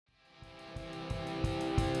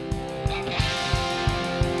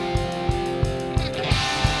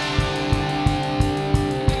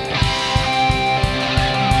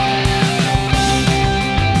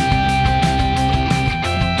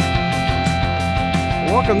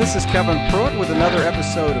Welcome. This is Kevin Pruitt with another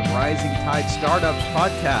episode of Rising Tide Startups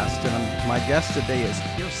Podcast. And my guest today is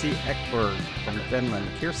Kirsi Ekberg from Finland.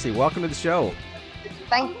 Kirsi, welcome to the show.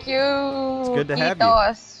 Thank you. It's good to have you.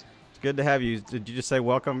 It's good to have you. Did you just say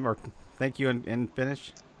welcome or thank you in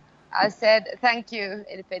Finnish? I said thank you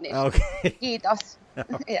in Finnish. Okay. Kiitos.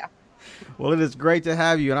 Yeah. Well, it is great to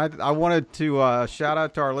have you. And I wanted to shout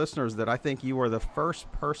out to our listeners that I think you were the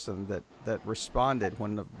first person that responded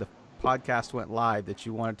when the podcast went live that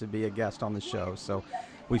you wanted to be a guest on the show. So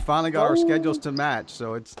we finally got our schedules to match.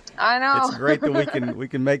 So it's great that we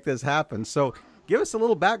can make this happen. So give us a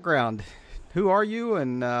little background. Who are you,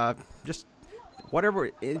 and just whatever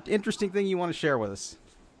interesting thing you want to share with us.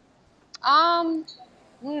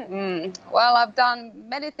 Well, I've done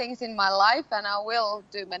many things in my life, and I will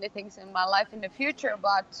do many things in my life in the future.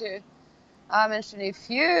 But to mention a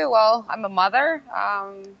few, well, I'm a mother.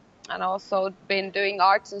 And also been doing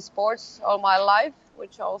arts and sports all my life,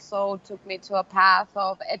 which also took me to a path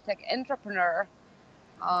of edtech entrepreneur.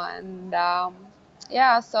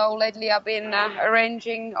 So lately I've been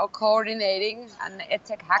arranging or coordinating an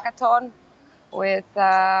edtech hackathon with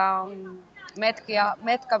Metka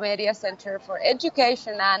Media Center for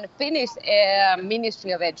Education and Finnish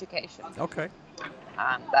Ministry of Education. Okay.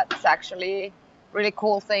 And that's actually a really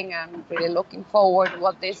cool thing. I'm really looking forward to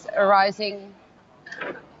what this arising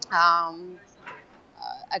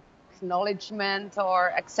acknowledgement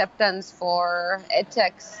or acceptance for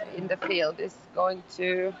edtechs in the field is going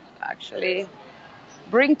to actually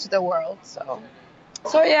bring to the world. So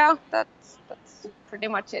yeah, that's pretty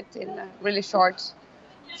much it in a really short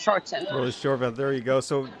sentence. Really short, but there you go.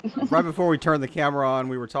 So right before we turned the camera on,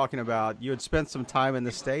 we were talking about you had spent some time in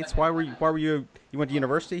the States. Why were you went to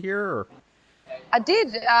university here, or? I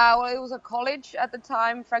did. Well, it was a college at the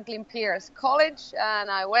time, Franklin Pierce College, and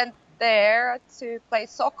I went there to play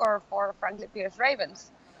soccer for Franklin Pierce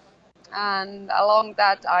Ravens. And along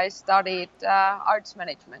that, I studied arts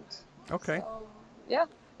management. Okay. So, yeah.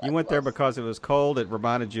 You went there because it was cold. It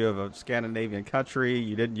reminded you of a Scandinavian country.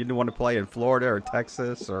 You didn't want to play in Florida or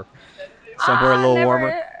Texas or somewhere a little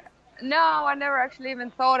warmer. No, I never actually even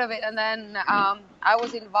thought of it. And then I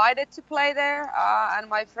was invited to play there, and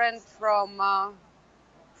my friend from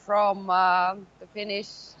the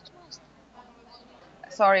Finnish,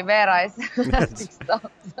 Veera is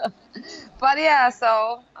but yeah,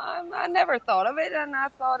 so I never thought of it, and I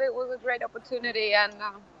thought it was a great opportunity. And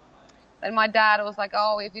then my dad was like,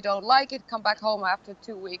 "Oh, if you don't like it, come back home after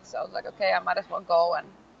 2 weeks." So I was like, "Okay, I might as well go," and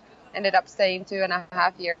ended up staying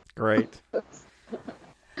 2.5 years. Great.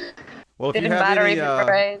 Well, if you have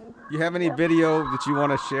any video that you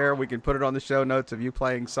want to share, we can put it on the show notes of you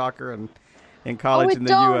playing soccer and in college in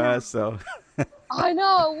the U.S. So I know.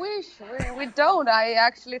 I wish we don't. I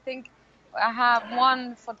actually think I have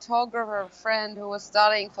one photographer friend who was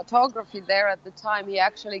studying photography there at the time. He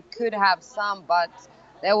actually could have some, but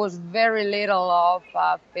there was very little of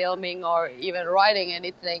filming or even writing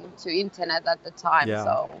anything to internet at the time. Yeah,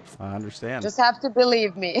 so I understand. Just have to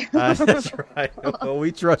believe me. That's right. Well,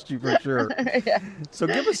 we trust you for sure. Yeah. So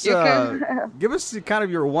give us kind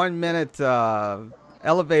of your 1 minute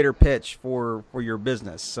elevator pitch for your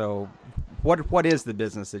business. So what is the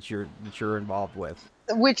business that you're involved with?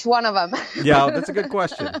 Which one of them? Yeah, that's a good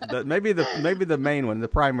question. Maybe the main one, the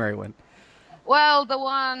primary one. Well, the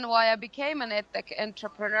one why I became an edtech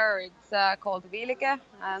entrepreneur, it's called Vilike,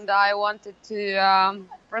 and I wanted to,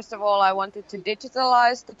 first of all, I wanted to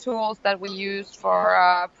digitalize the tools that we use for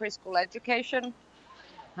preschool education,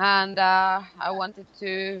 and I wanted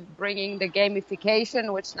to bring in the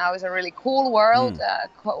gamification, which now is a really cool word.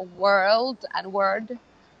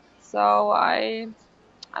 So I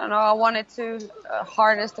wanted to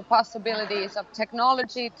harness the possibilities of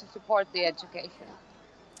technology to support the education.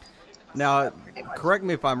 Now, correct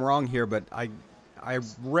me if I'm wrong here, but I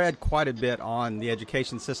read quite a bit on the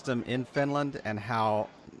education system in Finland and how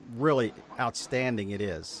really outstanding it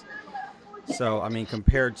is. So, I mean,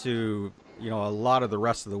 compared to, a lot of the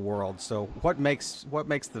rest of the world. So, what makes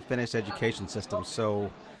the Finnish education system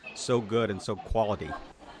so good and so quality?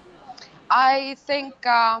 I think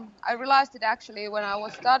I realized it actually when I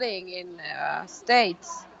was studying in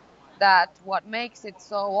States, that what makes it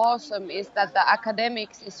so awesome is that the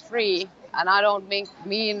academics is free, and I don't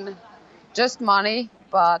mean just money,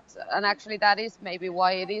 and actually that is maybe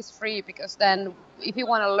why it is free, because then if you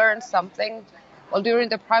want to learn something, well, during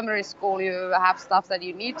the primary school you have stuff that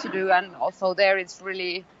you need to do, and also there it's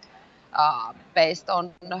really based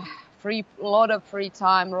on a lot of free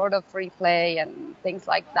time, a lot of free play and things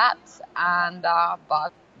like that. And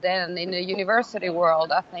but then in the university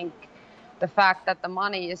world, I think the fact that the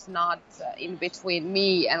money is not in between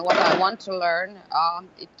me and what I want to learn,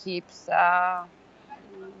 it keeps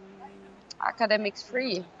academics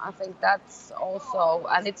free. I think that's also,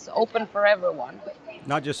 and it's open for everyone.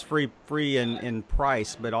 Not just free in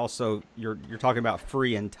price, but also you're talking about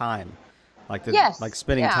free in time, like Yes, like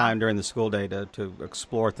spending yeah. time during the school day to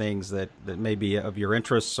explore things that may be of your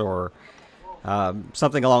interests or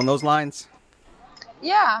something along those lines.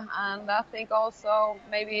 Yeah, and I think also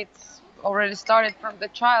maybe it's already started from the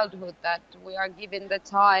childhood that we are given the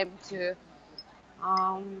time to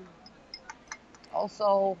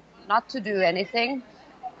also not to do anything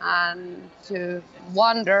and to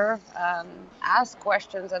wonder and ask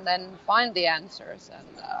questions and then find the answers. And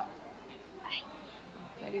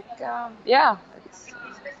I think, yeah,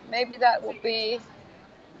 maybe that would be,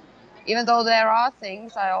 even though there are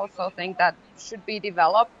things, I also think that should be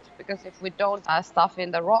developed, because if we don't have stuff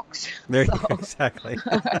in the rocks, There you so, go, exactly.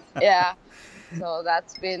 yeah. So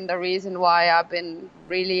that's been the reason why I've been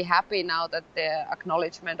really happy now that the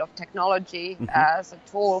acknowledgement of technology as a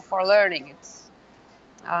tool for learning, it's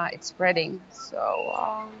spreading.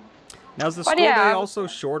 So Now, is the but school day yeah, also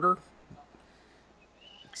shorter?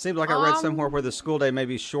 It seems like I read somewhere where the school day may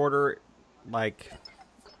be shorter, like.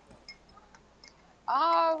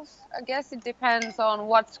 I guess it depends on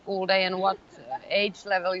what school day and what age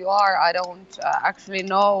level you are. I don't actually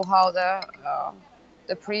know how the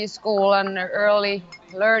preschool and early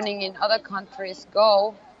learning in other countries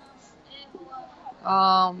go.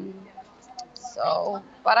 So,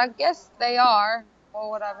 but I guess they are, for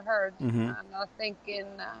what I've heard. And I think in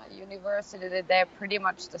university that they're pretty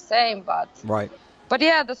much the same. Right. But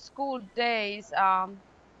yeah, the school days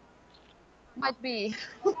might be.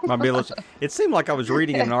 Might be a little. It seemed like I was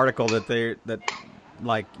reading in an article that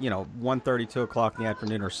like 1:30, 2 o'clock in the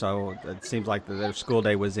afternoon or so. It seems like their school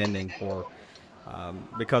day was ending for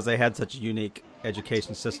because they had such a unique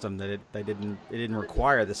education system that it didn't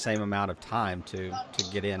require the same amount of time to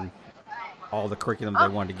get in all the curriculum they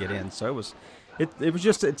wanted to get in. So it was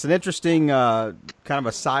just, it's an interesting kind of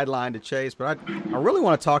a sideline to chase. But I really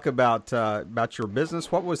want to talk about your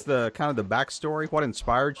business. What was the kind of the backstory? What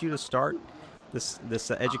inspired you to start this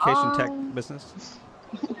education tech business?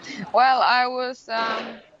 Well, I was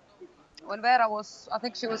when Vera was, I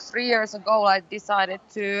think she was 3 years ago. I decided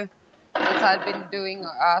to, since I'd been doing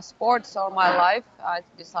sports all my life, I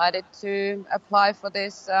decided to apply for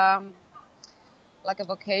this like a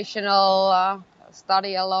vocational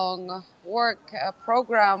study along work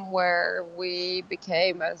program where we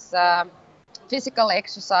became as physical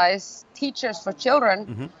exercise teachers for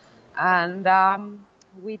children. And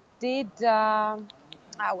we did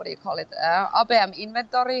what do you call it, ABM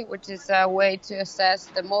inventory, which is a way to assess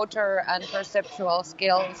the motor and perceptual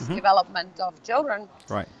skills development of children.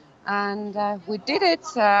 Right. And we did it,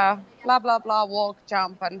 blah, blah, blah, walk,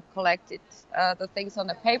 jump, and collected the things on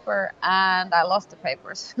the paper, and I lost the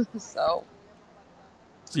papers. So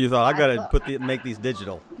you thought, I got to make these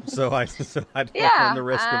digital, so I don't run the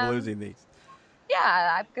risk of losing these.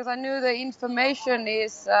 Yeah, because I knew the information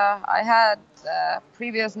is, I had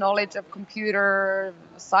previous knowledge of computer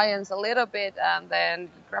science a little bit, and then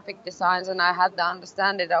graphic designs, and I had to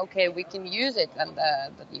understand it. Okay, we can use it, and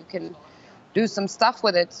that you can do some stuff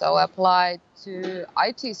with it. So I applied to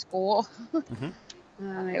IT school.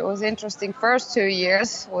 And it was interesting first 2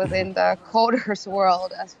 years within the coders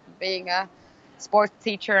world as being a sports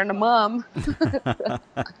teacher and a mom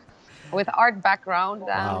with art background.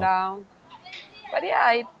 Wow. And but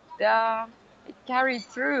yeah, it carried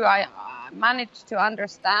through. I managed to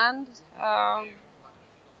understand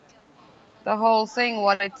the whole thing,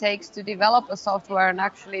 what it takes to develop a software, and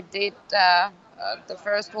actually did the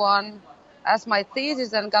first one as my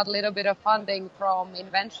thesis and got a little bit of funding from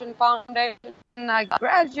Invention Foundation. And I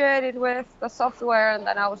graduated with the software, and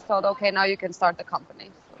then I was told, okay, now you can start the company.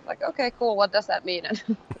 So I was like, okay, cool, what does that mean? And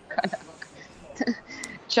kind of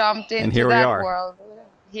jumped into that world.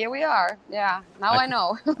 Here we are. Yeah, now I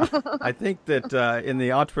know. I think that in the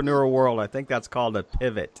entrepreneurial world, I think that's called a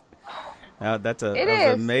pivot. That's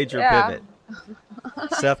a major pivot.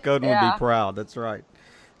 Seth Godin would be proud. That's right.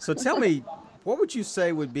 So tell me, what would you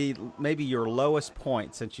say would be maybe your lowest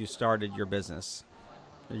point since you started your business?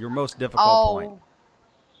 Your most difficult point?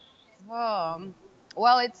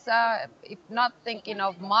 Well, it's if not thinking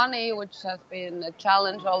of money, which has been a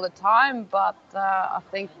challenge all the time, but I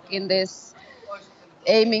think in this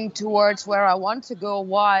aiming towards where I want to go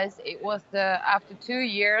wise, it was after 2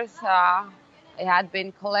 years, it had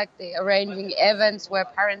been arranging events where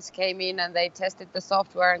parents came in and they tested the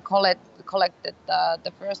software and collected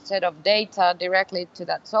the first set of data directly to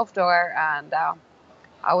that software. And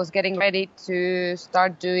I was getting ready to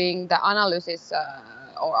start doing the analysis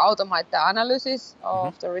or automate the analysis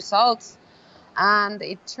of the results. And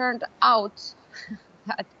it turned out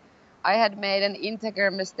that I had made an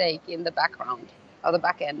integer mistake in the background or the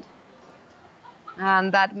back end.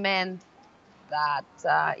 And that meant that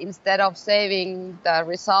instead of saving the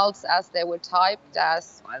results as they were typed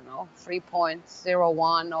as, I don't know,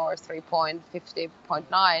 3.01 or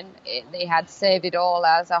 3.50.9, they had saved it all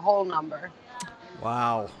as a whole number.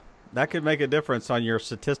 Wow. That could make a difference on your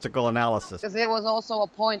statistical analysis. Because it was also a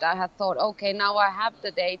point I had thought, okay, now I have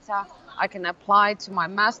the data, I can apply to my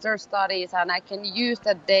master's studies, and I can use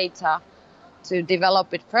that data to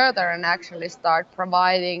develop it further and actually start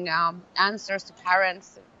providing answers to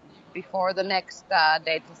parents before the next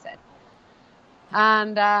data set.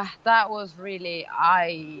 And that was really,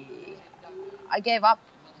 I gave up,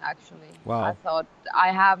 actually. Wow. I thought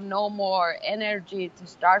I have no more energy to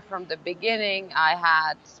start from the beginning. I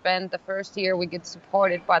had spent the first year we get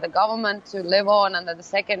supported by the government to live on, and then the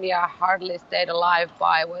second year I hardly stayed alive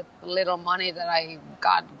by with little money that I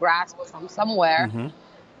got grasped from somewhere. And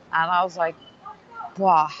I was like,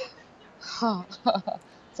 wow.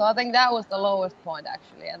 So I think that was the lowest point,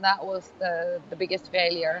 actually, and that was the biggest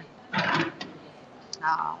failure in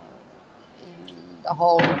the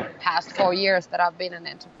whole past 4 years that I've been an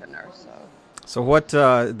entrepreneur. So what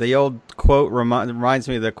the old quote reminds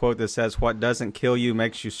me of the quote that says, "What doesn't kill you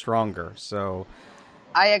makes you stronger." So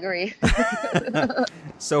I agree.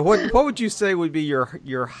 So what would you say would be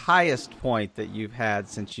your highest point that you've had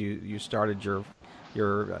since you started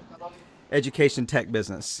your education tech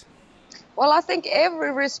business? Well, I think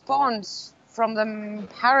every response from the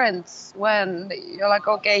parents when you're like,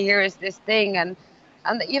 okay, here is this thing, and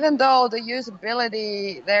even though the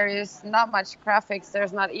usability, there is not much graphics,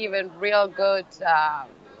 there's not even real good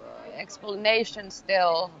explanation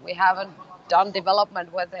still. We haven't done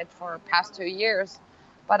development with it for past 2 years.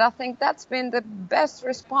 But I think that's been the best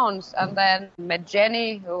response. And then met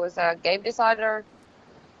Jenny, who was a game designer.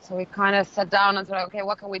 So we kind of sat down and said, okay,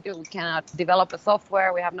 what can we do? We cannot develop a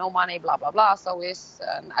software. We have no money, blah, blah, blah. So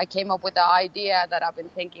I came up with the idea that I've been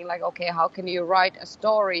thinking, like, okay, how can you write a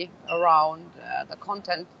story around the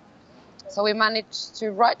content? So we managed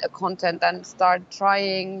to write a content and start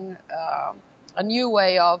trying a new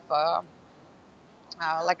way of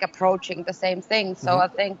like approaching the same thing. So I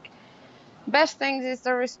think best thing is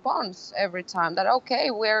the response every time that, okay,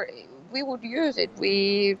 we would use it.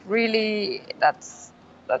 We really, that's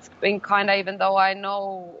been kind of, even though I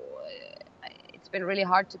know it's been really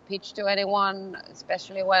hard to pitch to anyone,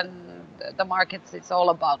 especially when the markets, it's all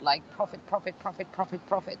about like profit.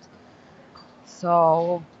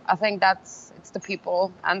 So I think it's the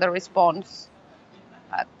people and the response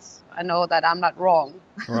that I know that I'm not wrong.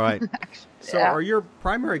 Right. So are your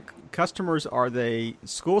primary customers, are they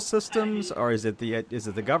school systems, or is it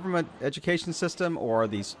the government education system, or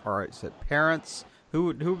is it parents? Who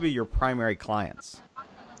would be your primary clients?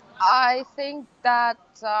 I think that,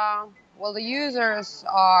 the users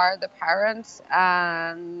are the parents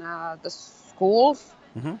and the schools.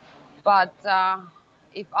 But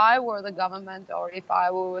if I were the government, or if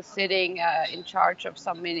I were sitting in charge of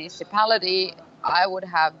some municipality, I would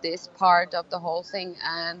have this part of the whole thing.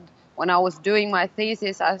 And when I was doing my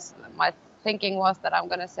thesis, my thinking was that I'm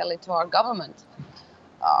going to sell it to our government,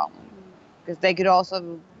 because they could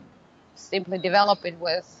also simply develop it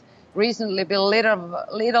with reasonably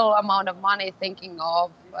little amount of money, thinking of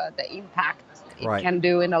the impact it can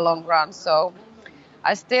do in the long run. So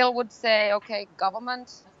I still would say, okay,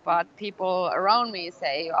 government, but people around me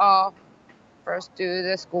say, oh, first do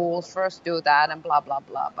the schools, first do that, and blah, blah,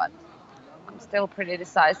 blah. But I'm still pretty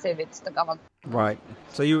decisive it's the government. Right.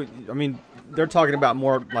 So they're talking about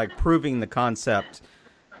more like proving the concept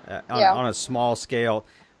on a small scale.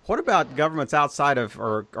 What about governments outside of,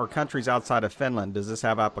 or countries outside of Finland? Does this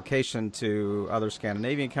have application to other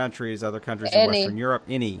Scandinavian countries, other countries in Western Europe?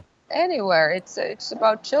 Anywhere. It's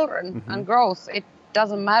about children and growth. It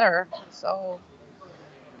doesn't matter. So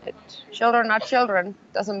children are children.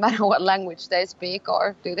 Doesn't matter what language they speak,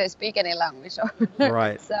 or do they speak any language.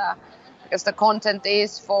 Right. Because the content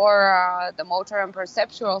is for the motor and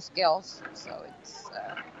perceptual skills. So it's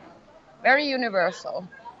very universal.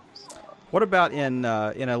 What about in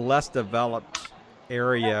a less developed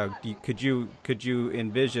area? Could you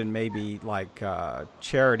envision maybe like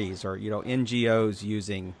charities or NGOs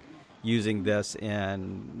using this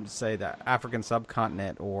in, say, the African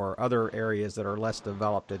subcontinent or other areas that are less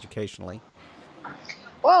developed educationally?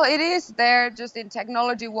 Well, it is there, just in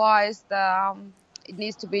technology-wise. it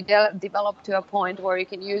needs to be developed to a point where you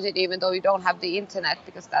can use it even though you don't have the internet,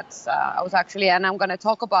 because that's I was actually, and I'm going to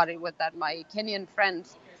talk about it with that my Kenyan friend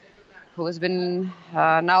who has been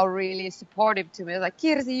now really supportive to me, like,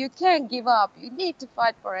 Kirsi, you can't give up, you need to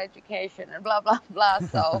fight for education and blah blah blah.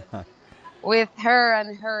 So with her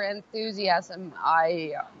and her enthusiasm,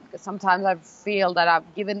 I sometimes I feel that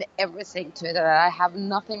I've given everything to it, that I have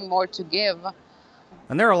nothing more to give.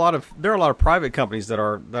 And there are a lot of private companies that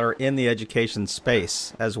are in the education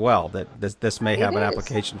space as well. That this may have an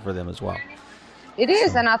application for them as well. It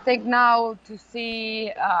is, and I think now to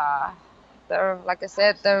see, like I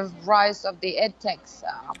said, the rise of the edtechs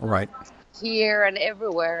right here and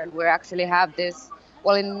everywhere, and we actually have this.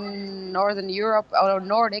 Well, in Northern Europe or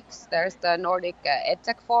Nordics, there's the Nordic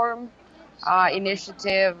EdTech Forum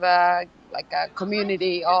initiative, like a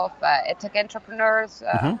community of EdTech entrepreneurs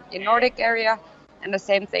in Nordic area. And the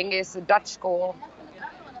same thing is a Dutch school,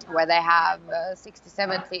 where they have 60,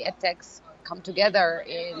 70 EdTechs come together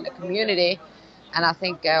in the community. And I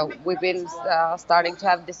think we've been starting to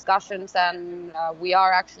have discussions, and we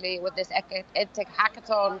are actually with this EdTech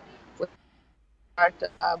hackathon, we start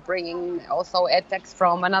bringing also EdTechs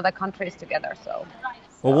from another countries together.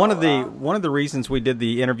 Well, one of the reasons we did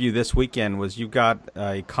the interview this weekend was you've got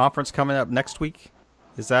a conference coming up next week.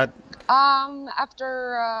 Is that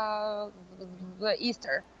after the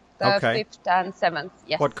Easter, the 5th and 7th?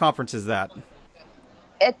 Yes. What conference is that?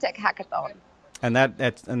 EdTech Hackathon. And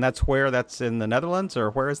that's where? That's in the Netherlands,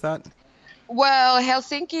 or where is that? Well,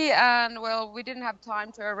 Helsinki, and we didn't have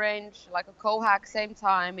time to arrange like a co-hack same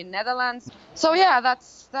time in Netherlands. So yeah,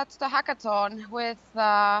 that's the hackathon with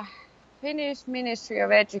Finnish Ministry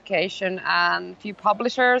of Education and a few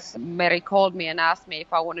publishers. Meri called me and asked me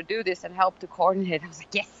if I want to do this and help to coordinate. I was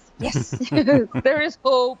like, yes, there is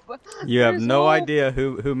hope. You have no idea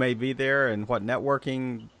who may be there and what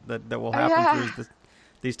networking that will happen through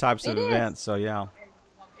these types of events. So yeah.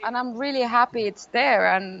 And I'm really happy it's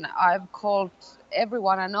there, and I've called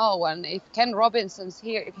everyone I know, and if Ken Robinson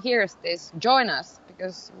hears this, join us,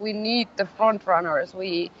 because we need the front runners.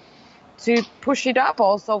 To push it up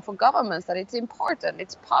also for governments, that it's important,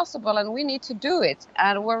 it's possible, and we need to do it,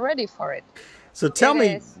 and we're ready for it. So tell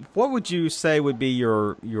me, what would you say would be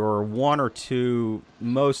your one or two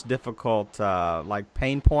most difficult like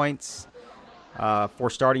pain points for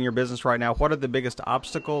starting your business right now? What are the biggest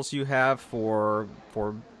obstacles you have for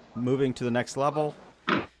moving to the next level?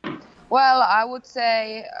 Well, I would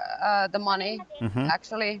say the money,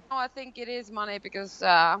 actually. I think it is money because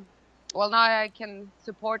now I can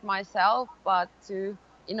support myself, but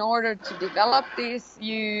in order to develop this,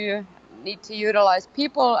 you need to utilize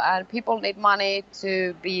people, and people need money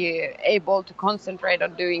to be able to concentrate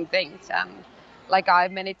on doing things. And like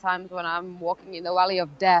many times when I'm walking in the valley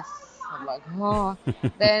of death, I'm like,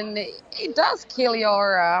 then it does kill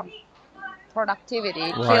your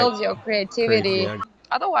productivity, kills your creativity. Crazy, yeah.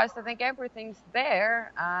 Otherwise, I think everything's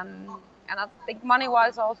there, and I think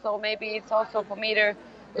money-wise also, maybe it's also for me to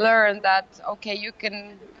learn that, okay, you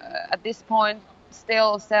can at this point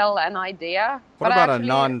still sell an idea. What about a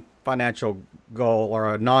non-financial goal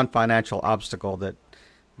or a non-financial obstacle that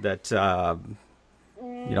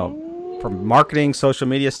from marketing, social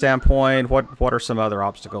media standpoint, what are some other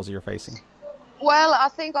obstacles you're facing? Well, I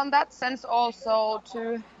think on that sense also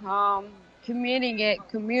to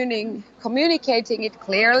communicating it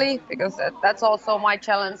clearly, because that's also my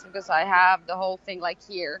challenge, because I have the whole thing like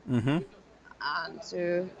here. And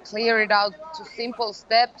to clear it out to simple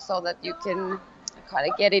steps so that you can kind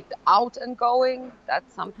of get it out and going.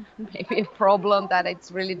 That's maybe a problem, that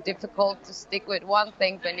it's really difficult to stick with one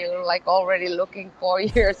thing when you're like already looking 4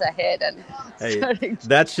 years ahead. And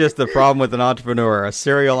that's just the problem with an entrepreneur, a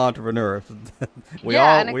serial entrepreneur. we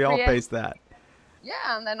all face that.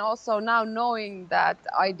 Yeah, and then also now knowing that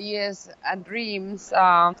ideas and dreams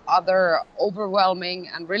are the overwhelming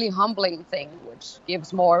and really humbling thing, which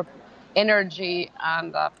gives more energy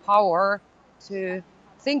and power to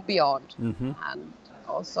think beyond, and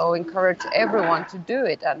also encourage everyone to do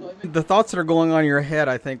it. And the thoughts that are going on in your head,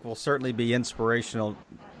 I think, will certainly be inspirational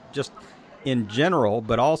just in general,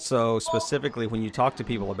 but also specifically when you talk to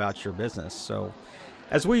people about your business. So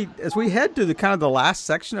as we head to the last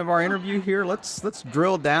section of our interview here, let's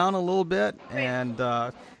drill down a little bit and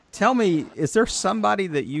tell me, is there somebody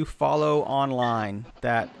that you follow online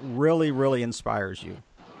that really, really inspires you?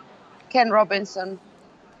 Ken Robinson.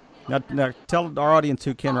 Now tell our audience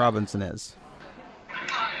who Ken Robinson is.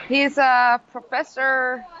 He's a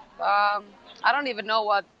professor. I don't even know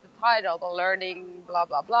what the title, the learning, blah,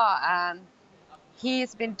 blah, blah. And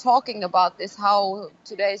he's been talking about this, how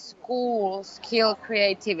today's schools kill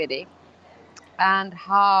creativity, and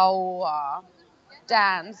how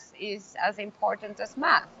dance is as important as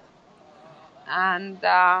math. And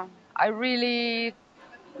I really,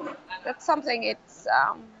 that's something,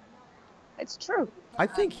 it's true. I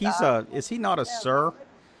think he's is he not a sir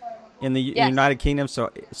in the Yes. United Kingdom? So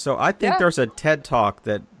I think Yeah. there's a TED Talk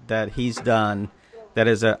that he's done that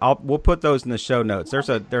is we'll put those in the show notes. There's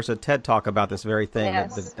a TED Talk about this very thing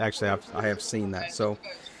Yes. that actually I have seen that. So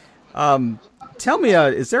tell me,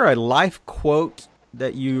 is there a life quote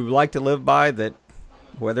that you like to live by, that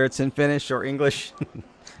whether it's in Finnish or English,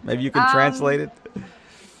 maybe you can translate it?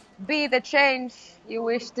 Be the change you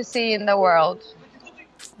wish to see in the world.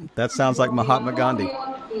 That sounds like Mahatma Gandhi.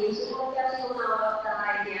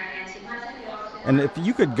 And if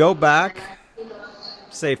you could go back,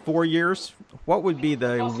 say 4 years, what would be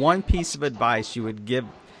the one piece of advice you would give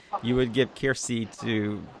Kirsi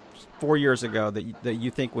to 4 years ago that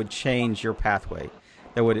you think would change your pathway,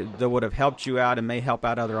 that would have helped you out and may help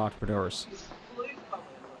out other entrepreneurs?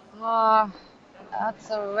 That's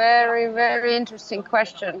a very, very interesting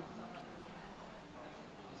question.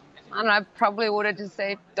 And I probably would have just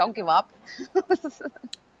said, don't give up.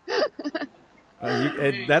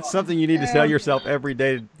 That's something you need to tell yourself every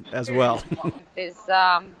day as well. This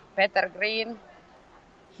Peter Green,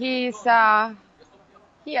 he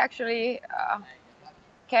actually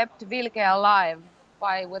kept Vilke alive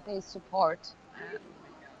with his support,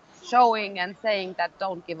 showing and saying that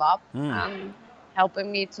don't give up, and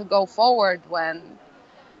helping me to go forward when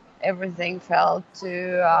everything felt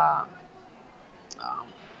too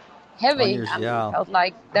heavy, and felt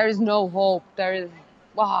like there is no hope. There is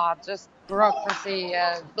just bureaucracy,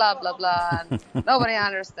 blah blah blah, and nobody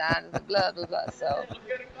understands, blah blah blah. So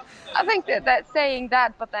I think that saying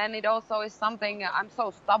that, but then it also is something. I'm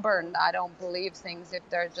so stubborn. I don't believe things if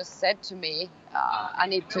they're just said to me. I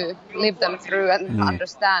need to live them through and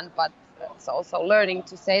understand. But it's also learning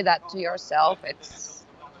to say that to yourself. It's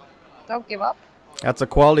don't give up. That's a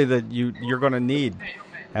quality that you're going to need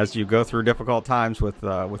as you go through difficult times with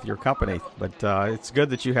your company. But it's good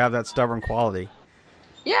that you have that stubborn quality.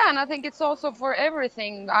 Yeah, and I think it's also for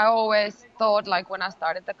everything. I always thought, like when I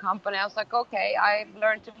started the company, I was like, okay, I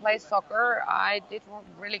learned to play soccer. I did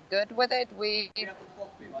really good with it. We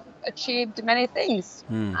achieved many things,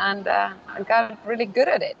 and I got really good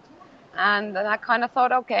at it. And then I kind of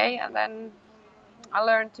thought, okay, and then I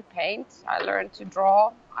learned to paint. I learned to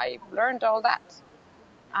draw. I learned all that.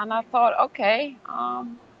 And I thought, okay,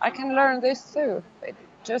 I can learn this too. It's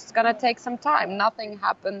just going to take some time. Nothing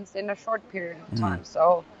happens in a short period of time.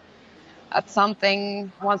 So that's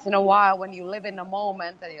something once in a while when you live in a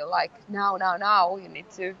moment and you're like, now, you need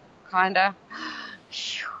to kind of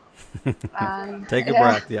take a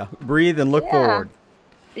breath, breathe and look forward.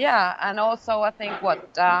 Yeah, and also I think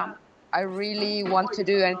what I really want to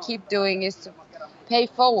do and keep doing is to pay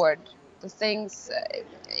forward the things.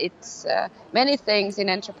 It's many things in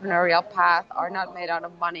entrepreneurial path are not made out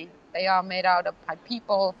of money. They are made out of by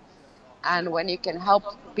people, and when you can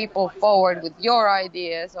help people forward with your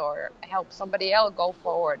ideas or help somebody else go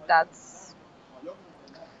forward, that's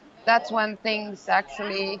when things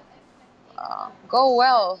actually go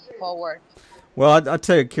well forward. Well, I'll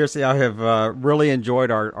tell you, Kirsi, I have really enjoyed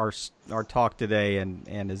our talk today,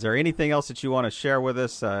 and is there anything else that you want to share with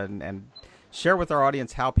us and share with our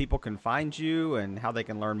audience how people can find you and how they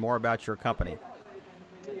can learn more about your company?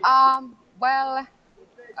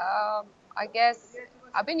 I guess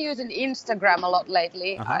I've been using Instagram a lot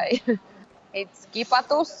lately. It's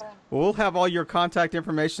Kipatus. We'll have all your contact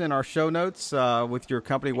information in our show notes with your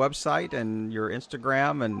company website and your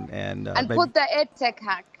Instagram and put the EdTech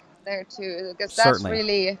hack there too, because that's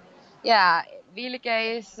really,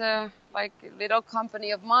 Vilke is like a little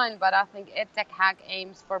company of mine, but I think EdTech hack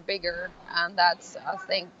aims for bigger, and that's, I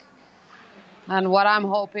think, and what I'm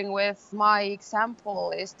hoping with my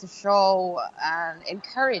example is to show and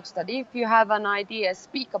encourage that if you have an idea,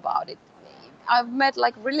 speak about it. I've met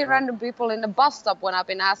like really random people in the bus stop when I've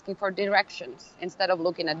been asking for directions instead of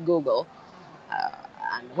looking at Google.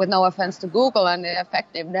 And with no offense to Google and the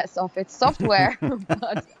effectiveness of its software,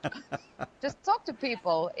 but just talk to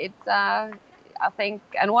people. It's, I think,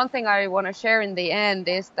 and one thing I want to share in the end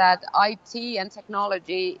is that IT and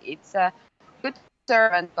technology, it's a good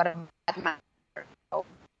servant, but a bad master. So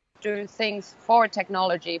do things for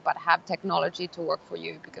technology, but have technology to work for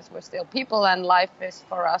you, because we're still people and life is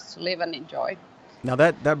for us to live and enjoy. Now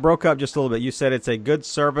that broke up just a little bit. You said it's a good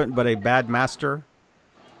servant, but a bad master.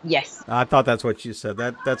 Yes. I thought that's what you said.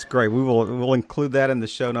 That's great. We'll include that in the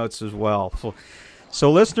show notes as well.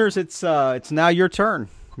 So listeners, it's now your turn.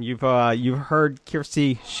 You've heard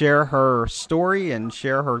Kirsi share her story and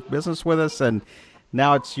share her business with us, and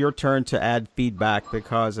now it's your turn to add feedback,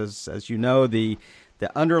 because as you know, the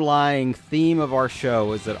underlying theme of our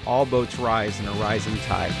show is that all boats rise in a rising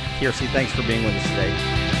tide. Kirsi, thanks for being with us today.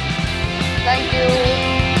 Thank you.